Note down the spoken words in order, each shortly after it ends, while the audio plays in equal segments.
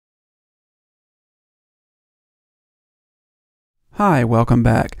Hi, welcome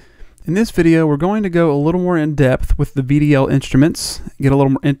back. In this video, we're going to go a little more in depth with the VDL instruments, get a little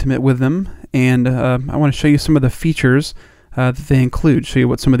more intimate with them, and I want to show you some of the features that they include, show you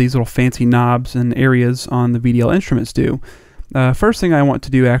what some of these little fancy knobs and areas on the VDL instruments do. First thing I want to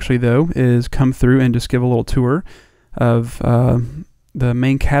do actually though is come through and just give a little tour of the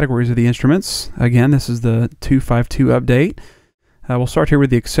main categories of the instruments. Again, this is the 252 update. We'll start here with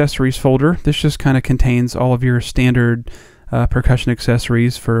the accessories folder. This just kind of contains all of your standard percussion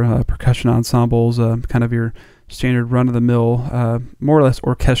accessories for percussion ensembles, kind of your standard run-of-the-mill, more or less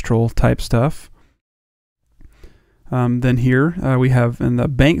orchestral type stuff. Then here we have in the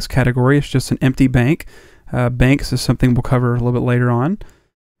banks category, it's just an empty bank. Banks is something we'll cover a little bit later on.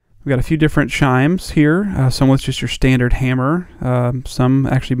 We've got a few different chimes here, some with just your standard hammer, some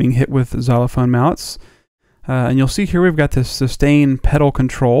actually being hit with xylophone mallets. And you'll see here we've got this sustain pedal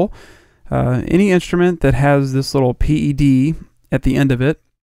control. Any instrument that has this little PED at the end of it,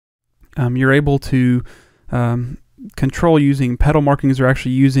 you're able to control using pedal markings or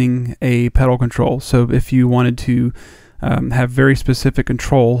actually using a pedal control. So if you wanted to have very specific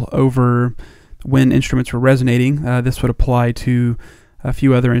control over when instruments were resonating, this would apply to a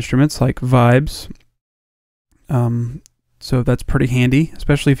few other instruments like vibes. So that's pretty handy,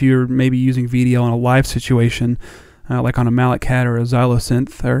 especially if you're maybe using VDL in a live situation, like on a Mallet Cat or a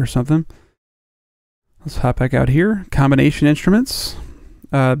Xylosynth or something. Let's hop back out here. Combination instruments.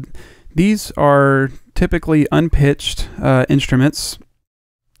 These are typically unpitched instruments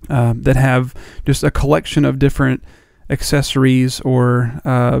that have just a collection of different accessories or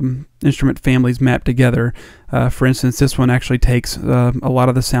instrument families mapped together. For instance, this one actually takes a lot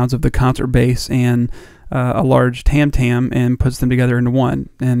of the sounds of the concert bass and a large tam-tam and puts them together into one.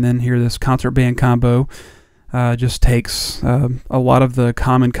 And then here this concert band combo just takes a lot of the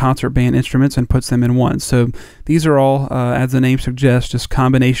common concert band instruments and puts them in one. So these are all, as the name suggests, just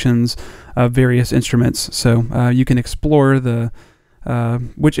combinations of various instruments. So you can explore the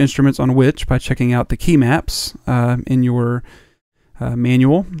which instruments on which by checking out the key maps in your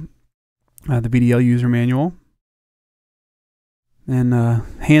manual, the VDL user manual. And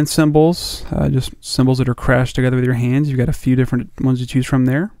hand cymbals, just cymbals that are crashed together with your hands. You've got a few different ones to choose from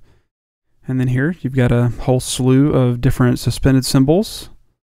there. And then here you've got a whole slew of different suspended cymbals.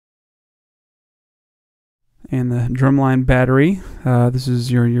 And the Drumline battery. This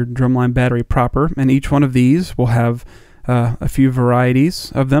is your Drumline battery proper. And each one of these will have a few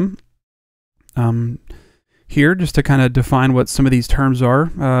varieties of them. Here, just to kind of define what some of these terms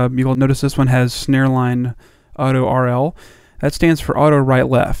are, you'll notice this one has snare line auto RL. That stands for auto right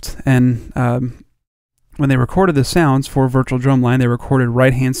left. And when they recorded the sounds for Virtual Drumline, they recorded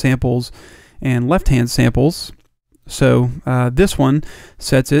right hand samples and left hand samples. So this one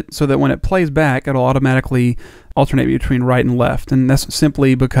sets it so that when it plays back, it'll automatically alternate between right and left. And that's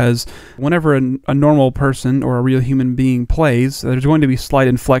simply because whenever a normal person or a real human being plays, there's going to be slight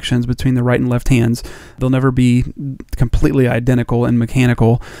inflections between the right and left hands. They'll never be completely identical and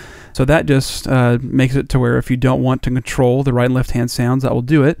mechanical. So that just makes it to where if you don't want to control the right and left hand sounds, that will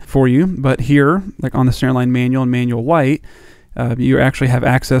do it for you. But here, like on the snare line manual and manual light, you actually have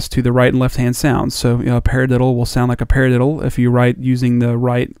access to the right and left hand sounds. So a paradiddle will sound like a paradiddle if you write using the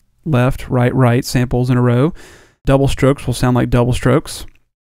right, left, right, right samples in a row. Double strokes will sound like double strokes.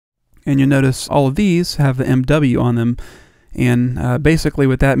 And you'll notice all of these have the MW on them. And basically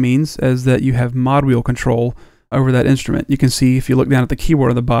what that means is that you have mod wheel control over that instrument. You can see if you look down at the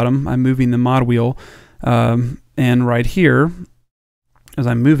keyboard at the bottom, I'm moving the mod wheel, and right here, as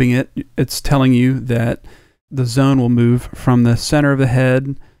I'm moving it, it's telling you that the zone will move from the center of the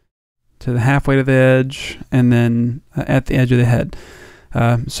head to the halfway to the edge, and then at the edge of the head.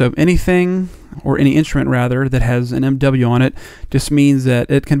 So anything, or any instrument rather, that has an MW on it just means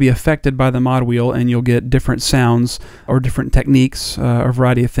that it can be affected by the mod wheel and you'll get different sounds or different techniques or a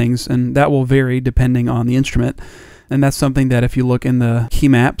variety of things, and that will vary depending on the instrument. And that's something that if you look in the key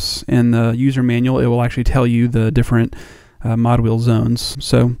maps in the user manual, it will actually tell you the different mod wheel zones.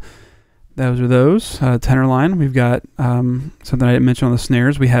 So those are those. Tenor line, we've got something I didn't mention on the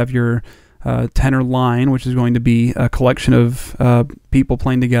snares. We have your tenor line, which is going to be a collection of people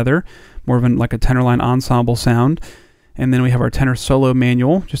playing together, more of like a tenor line ensemble sound. And then we have our tenor solo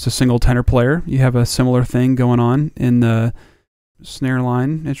manual, just a single tenor player. You have a similar thing going on in the snare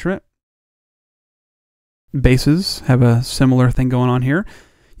line instrument. Basses have a similar thing going on here.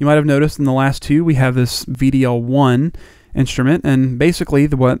 You might have noticed in the last two we have this VDL1 instrument, and basically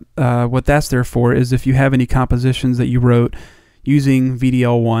what that's there for is if you have any compositions that you wrote using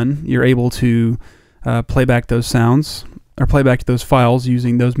VDL1, you're able to play back those sounds or play back those files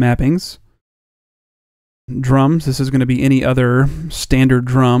using those mappings. Drums, this is going to be any other standard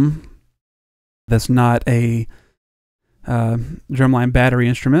drum that's not a Drumline battery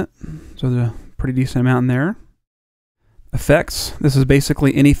instrument. So there's a pretty decent amount in there. Effects, this is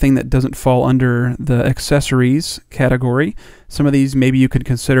basically anything that doesn't fall under the accessories category. Some of these maybe you could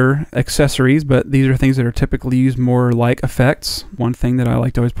consider accessories, but these are things that are typically used more like effects. One thing that I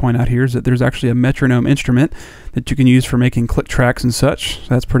like to always point out here is that there's actually a metronome instrument that you can use for making click tracks and such. So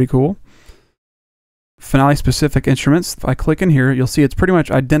that's pretty cool. Finale specific instruments, if I click in here, you'll see it's pretty much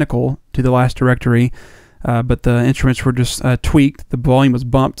identical to the last directory, but the instruments were just tweaked. The volume was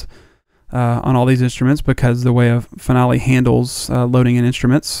bumped on all these instruments because the way a Finale handles loading in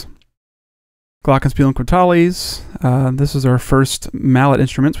instruments. Glockenspiel and Crotales. This is our first mallet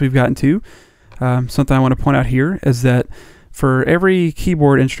instruments we've gotten to. Something I want to point out here is that for every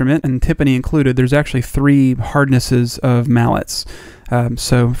keyboard instrument, and timpani included, there's actually 3 hardnesses of mallets.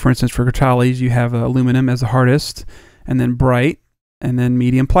 So, for instance, for Crotales, you have aluminum as the hardest, and then bright, and then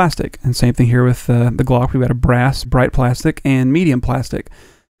medium plastic. And same thing here with the Glock. We've got a brass, bright plastic, and medium plastic.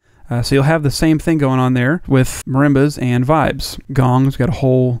 So you'll have the same thing going on there with marimbas and vibes. Gongs, got a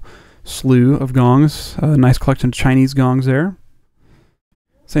whole slew of gongs. A nice collection of Chinese gongs there.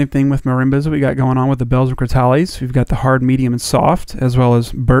 Same thing with marimbas that we got going on with the bells and crotales. We've got the hard, medium, and soft, as well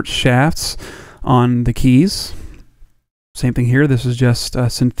as birch shafts on the keys. Same thing here. This is just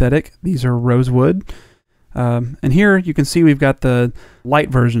synthetic. These are rosewood. And here you can see we've got the light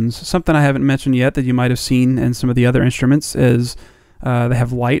versions. Something I haven't mentioned yet that you might have seen in some of the other instruments is they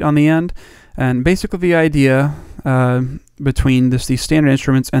have light on the end. And basically the idea between these standard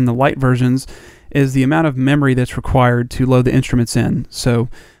instruments and the light versions is the amount of memory that's required to load the instruments in. So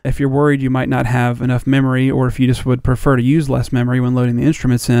if you're worried you might not have enough memory, or if you just would prefer to use less memory when loading the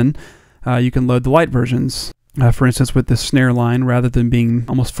instruments in, you can load the light versions. For instance, with this snare line, rather than being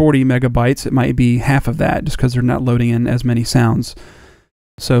almost 40 megabytes, it might be half of that, just because they're not loading in as many sounds.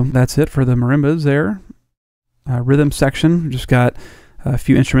 So that's it for the marimbas there. Rhythm section, we just got a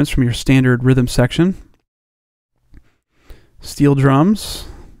few instruments from your standard rhythm section. Steel drums,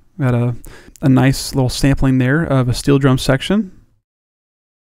 got a nice little sampling there of a steel drum section.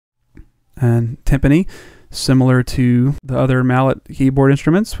 And timpani, similar to the other mallet keyboard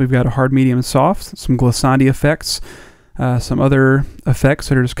instruments, we've got a hard, medium, and soft, some glissandi effects, some other effects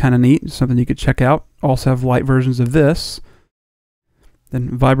that are just kind of neat, something you could check out. Also have light versions of this.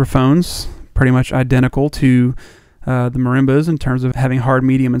 Then vibraphones, pretty much identical to the marimbas in terms of having hard,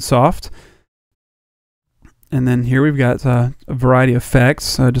 medium, and soft. And then here we've got a variety of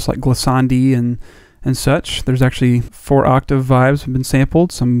effects, just like glissandi and such. There's actually 4-octave vibes have been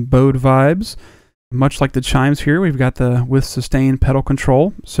sampled, some bowed vibes. Much like the chimes here, we've got the with sustain pedal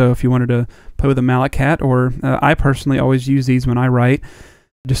control. So if you wanted to play with a mallet cat, or I personally always use these when I write,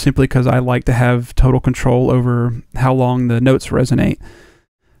 just simply because I like to have total control over how long the notes resonate.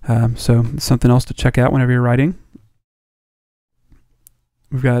 So it's something else to check out whenever you're writing.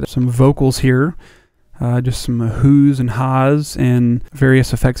 We've got some vocals here, just some whoos and ha's and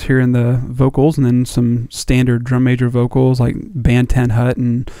various effects here in the vocals, and then some standard drum major vocals like band 10 hut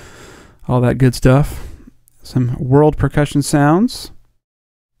and all that good stuff. Some world percussion sounds.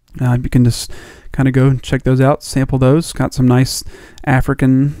 You can just kind of go and check those out, sample those. Got some nice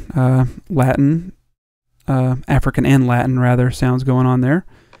African, Latin, African and Latin rather sounds going on there.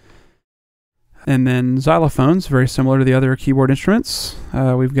 And then xylophones, very similar to the other keyboard instruments.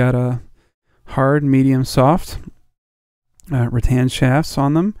 We've got a hard, medium, soft, rattan shafts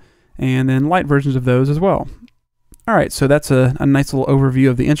on them, and then light versions of those as well. Alright, so that's a nice little overview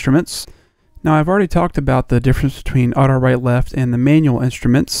of the instruments. Now I've already talked about the difference between auto right left and the manual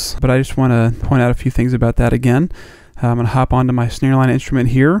instruments, but I just want to point out a few things about that again. I'm going to hop onto my snare line instrument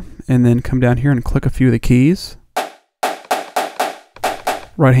here, and then come down here and click a few of the keys.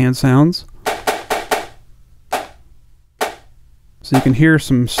 Right hand sounds. So you can hear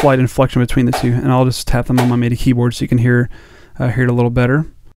some slight inflection between the two, and I'll just tap them on my MIDI keyboard so you can hear it a little better.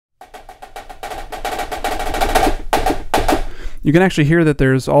 You can actually hear that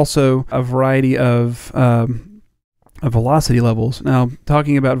there's also a variety of velocity levels. Now,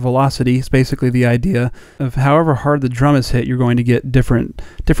 talking about velocity is basically the idea of however hard the drum is hit, you're going to get different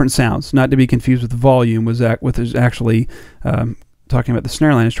sounds. Not to be confused with volume, which is actually talking about the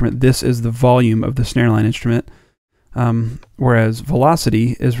snare line instrument. This is the volume of the snare line instrument. Whereas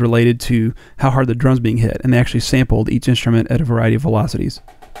velocity is related to how hard the drum's being hit, and they actually sampled each instrument at a variety of velocities.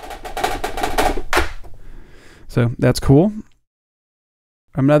 So that's cool.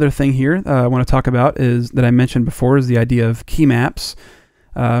 Another thing here I want to talk about is that I mentioned before is the idea of key maps.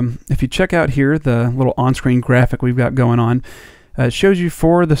 If you check out here the little on-screen graphic we've got going on, It shows you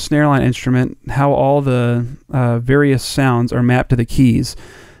for the snare line instrument how all the various sounds are mapped to the keys.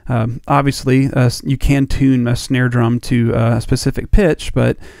 Obviously, you can tune a snare drum to a specific pitch,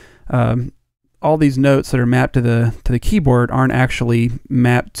 but all these notes that are mapped to the keyboard aren't actually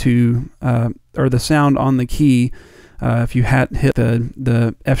mapped to or the sound on the key. If you hit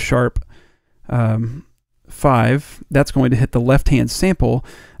the F sharp 5, that's going to hit the left-hand sample,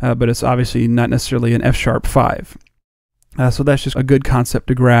 but it's obviously not necessarily an F sharp 5. So that's just a good concept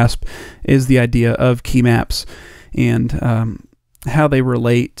to grasp, is the idea of key maps and how they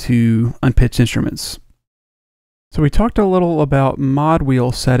relate to unpitched instruments. So we talked a little about mod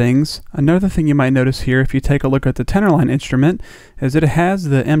wheel settings. Another thing you might notice here, if you take a look at the tenor-line instrument, is that it has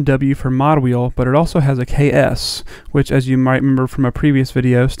the MW for mod wheel, but it also has a KS, which, as you might remember from a previous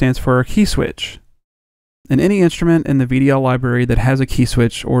video, stands for a key switch. And any instrument in the VDL library that has a key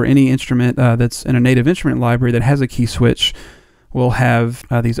switch, or any instrument that's in a native instrument library that has a key switch, will have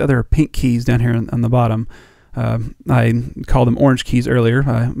these other pink keys down here on the bottom. I called them orange keys earlier,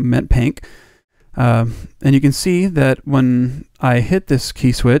 I meant pink. And you can see that when I hit this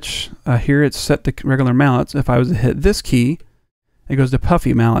key switch, here it's set to regular mallets. If I was to hit this key, it goes to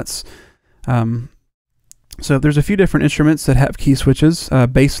puffy mallets. So there's a few different instruments that have key switches.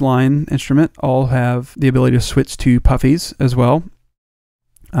 Bassline instrument all have the ability to switch to puffies as well.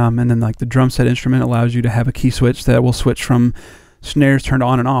 And then like the drum set instrument allows you to have a key switch that will switch from snares turned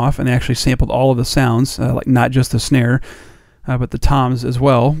on and off, and they actually sampled all of the sounds, like not just the snare, but the toms as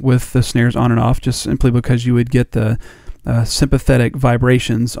well, with the snares on and off, just simply because you would get the sympathetic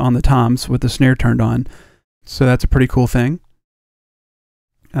vibrations on the toms with the snare turned on. So that's a pretty cool thing.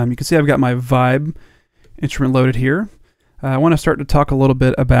 You can see I've got my vibe instrument loaded here. I want to start to talk a little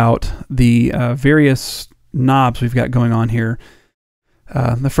bit about the various knobs we've got going on here.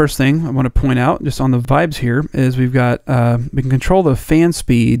 The first thing I want to point out just on the vibes here is we've got, we can control the fan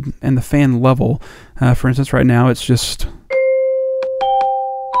speed and the fan level. For instance, right now it's just,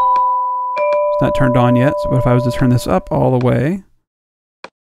 it's not turned on yet, but if I was to turn this up all the way,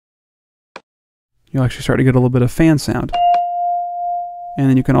 you'll actually start to get a little bit of fan sound. And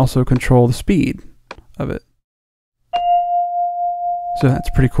then you can also control the speed of it. So that's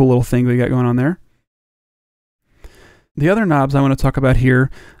a pretty cool little thing we got going on there. The other knobs I want to talk about here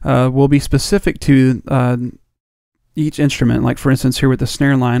will be specific to each instrument. Like for instance here with the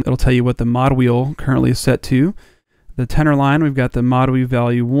snare line, it'll tell you what the mod wheel currently is set to. The tenor line, we've got the mod wheel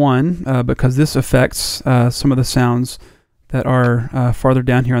value 1 because this affects some of the sounds that are farther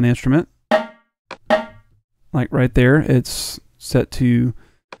down here on the instrument. Like right there, it's set to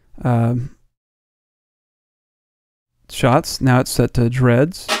shots. Now it's set to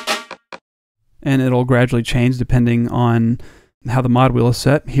dreads. And it'll gradually change depending on how the mod wheel is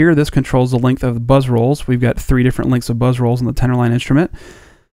set. Here, this controls the length of the buzz rolls. We've got 3 different lengths of buzz rolls in the tenor line instrument.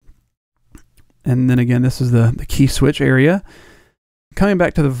 And then again, this is the key switch area. Coming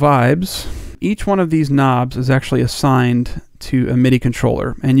back to the vibes, each one of these knobs is actually assigned to a MIDI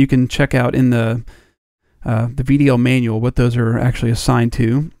controller. And you can check out in the VDL manual what those are actually assigned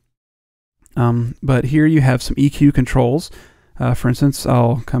to. But here you have some EQ controls. For instance,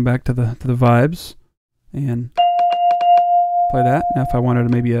 I'll come back to the vibes and play that. Now if I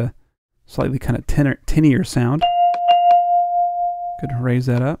wanted maybe a slightly kind of tinnier sound, could raise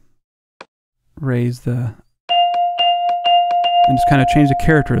that up, raise the, and just kind of change the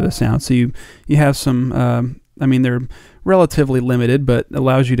character of the sound. So you have some, I mean they're relatively limited, but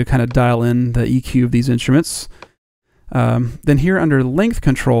allows you to kind of dial in the EQ of these instruments. Then here under length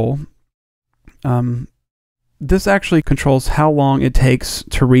control, this actually controls how long it takes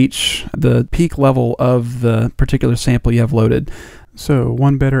to reach the peak level of the particular sample you have loaded. So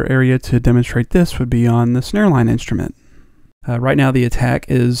one better area to demonstrate this would be on the snare line instrument. Right now the attack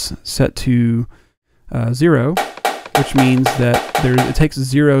is set to 0, which means that it takes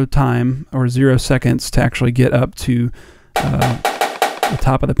 0 time or 0 seconds to actually get up to the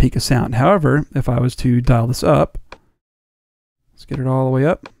top of the peak of sound. However, if I was to dial this up, let's get it all the way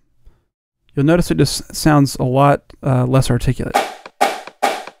up, you'll notice it just sounds a lot less articulate.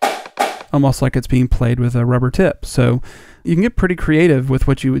 Almost like it's being played with a rubber tip. So you can get pretty creative with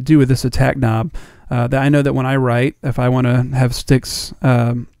what you would do with this attack knob. I know that when I write, if I want to have sticks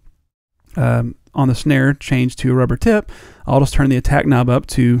on the snare changed to a rubber tip, I'll just turn the attack knob up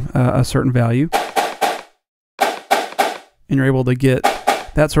to a certain value. And you're able to get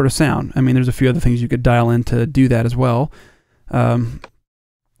that sort of sound. I mean, there's a few other things you could dial in to do that as well.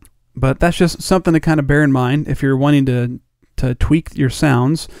 But that's just something to kind of bear in mind. If you're wanting to tweak your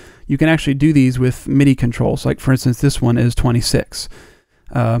sounds, you can actually do these with MIDI controls. Like for instance, this one is 26.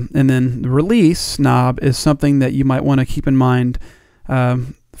 And then the release knob is something that you might want to keep in mind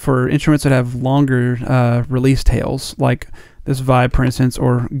for instruments that have longer release tails, like this vibe, for instance,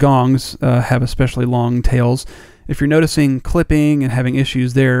 or gongs have especially long tails. If you're noticing clipping and having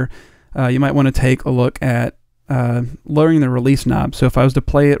issues there, you might want to take a look at lowering the release knob. So if I was to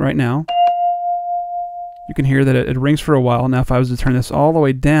play it right now, you can hear that it rings for a while. Now if I was to turn this all the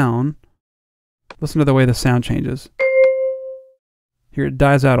way down, listen to the way the sound changes. Here it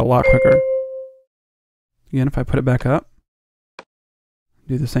dies out a lot quicker. Again, if I put it back up,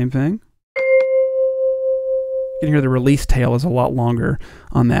 do the same thing. You can hear the release tail is a lot longer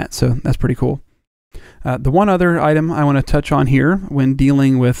on that, so that's pretty cool. The one other item I want to touch on here when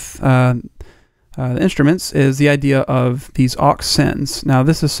dealing with the instruments is the idea of these Aux Sins. Now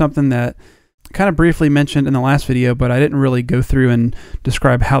this is something that I kind of briefly mentioned in the last video, but I didn't really go through and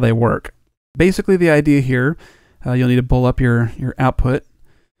describe how they work. Basically the idea here, you'll need to pull up your output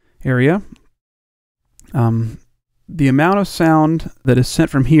area. The amount of sound that is sent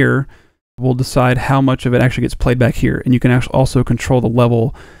from here will decide how much of it actually gets played back here, and you can actually also control the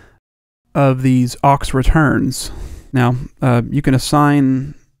level of these aux returns. Now you can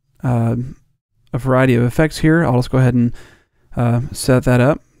assign a variety of effects here. I'll just go ahead and set that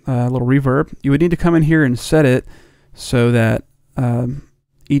up. A little reverb. You would need to come in here and set it so that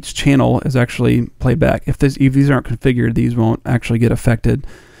each channel is actually played back. If these aren't configured, these won't actually get affected.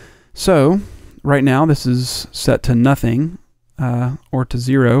 So right now this is set to nothing or to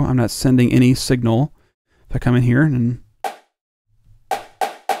 0. I'm not sending any signal. If I come in here and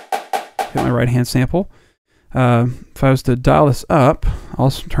hit my right hand sample, if I was to dial this up,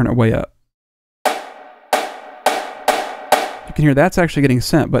 I'll turn it way up. You can hear that's actually getting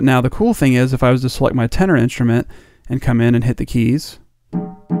sent. But now the cool thing is, if I was to select my tenor instrument and come in and hit the keys,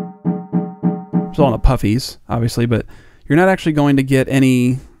 it's all in the puffies, obviously, but you're not actually going to get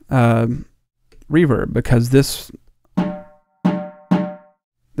any reverb because this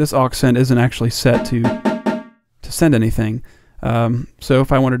aux send isn't actually set to send anything. So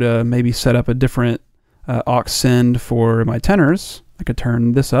if I wanted to maybe set up a different aux send for my tenors, I could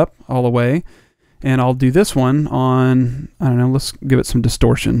turn this up all the way. And I'll do this one on, I don't know, let's give it some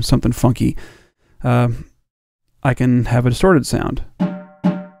distortion, something funky. I can have a distorted sound.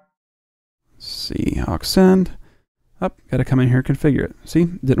 Let's see, aux send. Up, gotta come in here and configure it. See,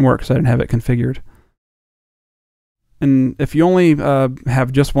 didn't work because I didn't have it configured. And if you only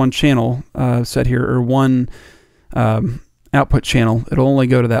have just one channel set here, or one output channel, it'll only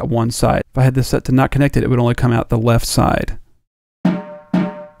go to that one side. If I had this set to not connected, it would only come out the left side.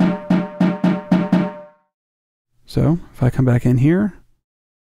 So if I come back in here,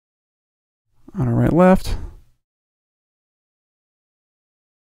 on our right left,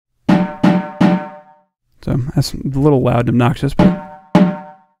 so that's a little loud and obnoxious, but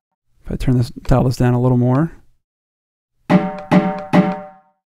if I dial this down a little more, you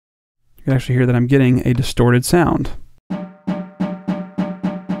can actually hear that I'm getting a distorted sound.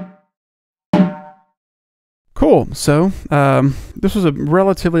 Cool. So this was a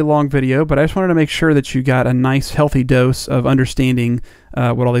relatively long video, but I just wanted to make sure that you got a nice healthy dose of understanding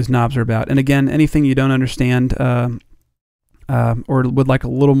what all these knobs are about. And again, anything you don't understand or would like a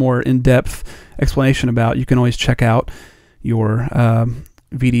little more in-depth explanation about, you can always check out your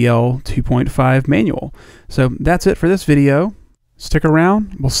VDL 2.5 manual. So that's it for this video. Stick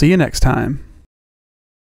around. We'll see you next time.